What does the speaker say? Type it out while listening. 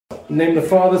In the name of the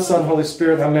Father, Son, Holy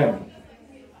Spirit, Amen.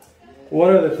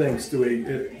 What other things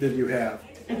did you have?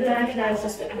 And then after that, I was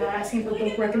just asking for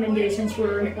book recommendations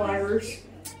for inquirers.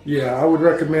 Yeah, I would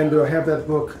recommend. I have that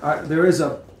book. There is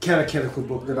a catechetical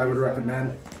book that I would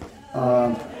recommend,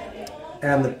 and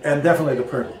definitely the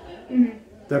prayer book. Mm-hmm.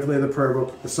 Definitely the prayer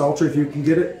book. The Psalter, if you can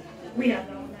get it. We have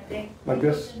that one, I think. Like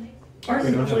this. We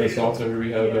don't have the Psalter.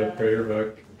 We have a prayer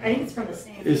book. I think it's from the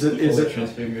same. Is it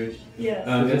Transfiguration?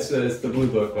 Yeah. It's the blue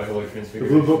book by Holy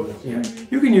Transfiguration. The blue book. Yeah.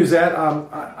 You can use that.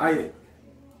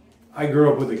 I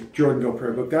grew up with the Jordanville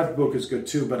prayer book. That book is good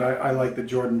too, but I like the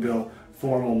Jordanville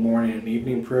formal morning and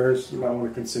evening prayers. You might want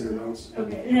to consider those.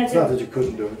 Okay. And that's it's not that you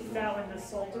couldn't do it. That one, the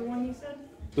Psalter one you said?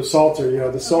 The Psalter, yeah.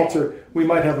 The Psalter, okay. We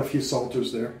might have a few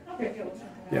Psalters there. Okay, cool.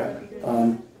 Yeah.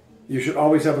 You should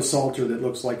always have a Psalter that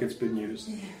looks like it's been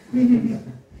used.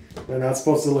 They're not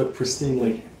supposed to look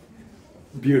pristinely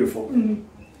beautiful.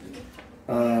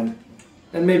 Mm-hmm.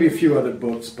 And maybe a few other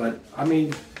books, but I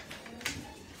mean,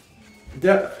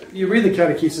 you read the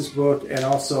catechesis book, and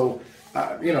also,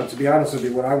 to be honest with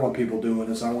you, what I want people doing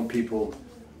is I want people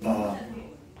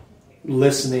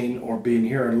listening or being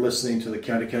here and listening to the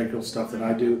catechetical stuff that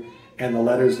I do, and the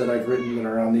letters that I've written that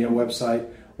are on the website,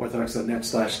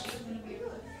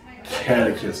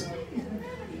 orthodox.net/catechism.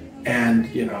 And,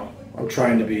 I'm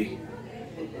trying to be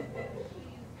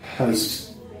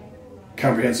as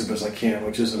comprehensive as I can,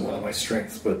 which isn't one of my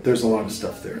strengths, but there's a lot of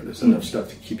stuff there. There's enough stuff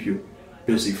to keep you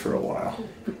busy for a while.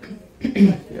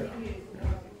 Yeah.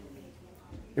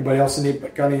 Anybody else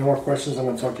got any more questions? I'm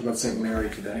going to talk to you about St. Mary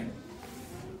today.